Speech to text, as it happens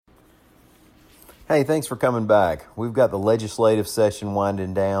Hey, thanks for coming back. We've got the legislative session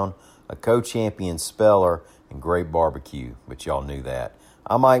winding down, a co-champion speller, and great barbecue, but y'all knew that.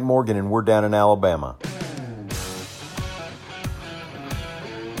 I'm Mike Morgan, and we're down in Alabama.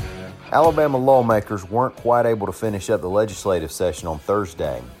 Alabama lawmakers weren't quite able to finish up the legislative session on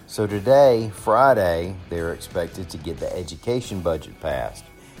Thursday. So today, Friday, they're expected to get the education budget passed,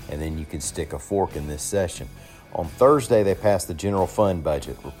 and then you can stick a fork in this session. On Thursday, they passed the general fund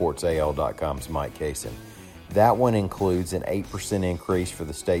budget, reports AL.com's Mike Cason. That one includes an 8% increase for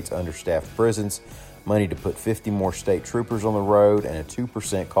the state's understaffed prisons, money to put 50 more state troopers on the road, and a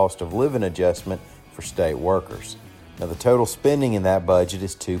 2% cost of living adjustment for state workers. Now, the total spending in that budget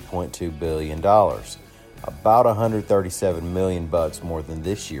is $2.2 billion, about $137 million more than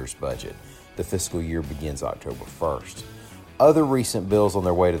this year's budget. The fiscal year begins October 1st. Other recent bills on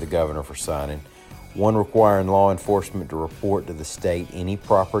their way to the governor for signing: one requiring law enforcement to report to the state any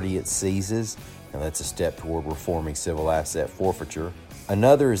property it seizes, and that's a step toward reforming civil asset forfeiture.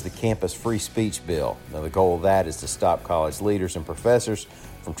 Another is the campus free speech bill. Now, the goal of that is to stop college leaders and professors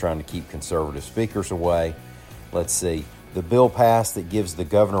from trying to keep conservative speakers away. Let's see. The bill passed that gives the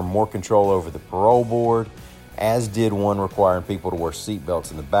governor more control over the parole board, as did one requiring people to wear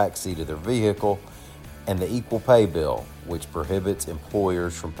seatbelts in the back seat of their vehicle, and the equal pay bill, which prohibits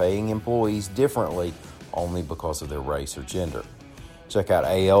employers from paying employees differently only because of their race or gender. Check out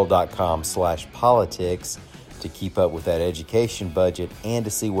al.com/politics to keep up with that education budget and to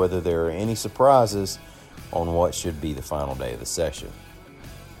see whether there are any surprises on what should be the final day of the session.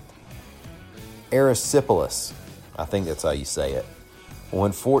 Erysipelas, I think that's how you say it.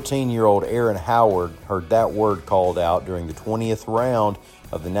 When 14-year-old Aaron Howard heard that word called out during the 20th round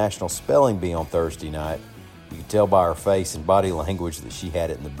of the National Spelling Bee on Thursday night, you could tell by her face and body language that she had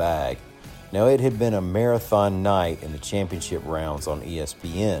it in the bag. Now, it had been a marathon night in the championship rounds on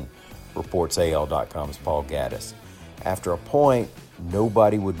ESPN, reports AL.com's Paul Gaddis. After a point,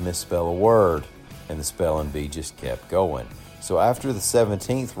 nobody would misspell a word, and the spelling bee just kept going. So after the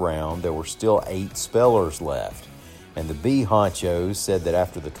 17th round, there were still 8 spellers left. And the bee honchos said that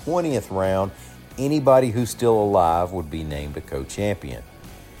after the 20th round, anybody who's still alive would be named a co-champion.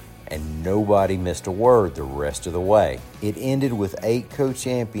 And nobody missed a word the rest of the way. It ended with 8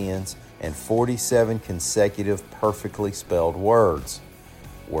 co-champions and 47 consecutive perfectly spelled words.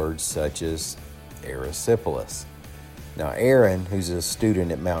 Words such as erysipelas. Now, Aaron, who's a student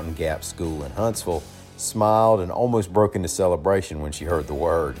at Mountain Gap School in Huntsville, smiled and almost broke into celebration when she heard the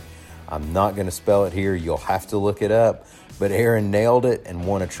word. I'm not going to spell it here. You'll have to look it up. But Aaron nailed it and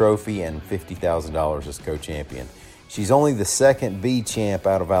won a trophy and $50,000 as co-champion. She's only the second bee champ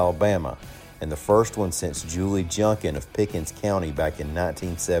out of Alabama and the first one since Julie Junkin of Pickens County back in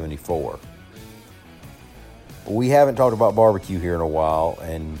 1974. We haven't talked about barbecue here in a while,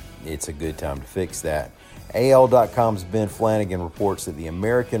 and it's a good time to fix that. AL.com's Ben Flanagan reports that the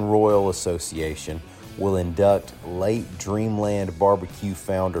American Royal Association will induct late Dreamland barbecue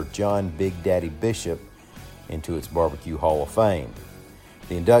founder John Big Daddy Bishop into its Barbecue Hall of Fame.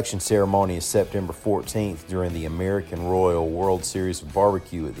 The induction ceremony is September 14th during the American Royal World Series of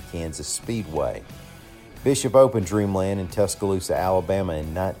Barbecue at the Kansas Speedway. Bishop opened Dreamland in Tuscaloosa, Alabama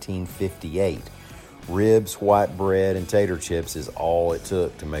in 1958. Ribs, white bread, and tater chips is all it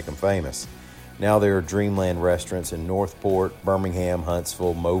took to make them famous. Now there are Dreamland restaurants in Northport, Birmingham,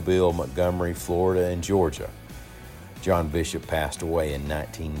 Huntsville, Mobile, Montgomery, Florida, and Georgia. John Bishop passed away in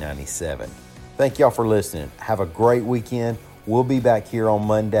 1997. Thank y'all for listening. Have a great weekend. We'll be back here on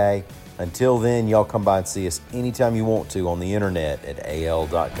Monday. Until then, y'all come by and see us anytime you want to on the internet at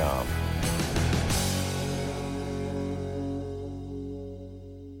al.com.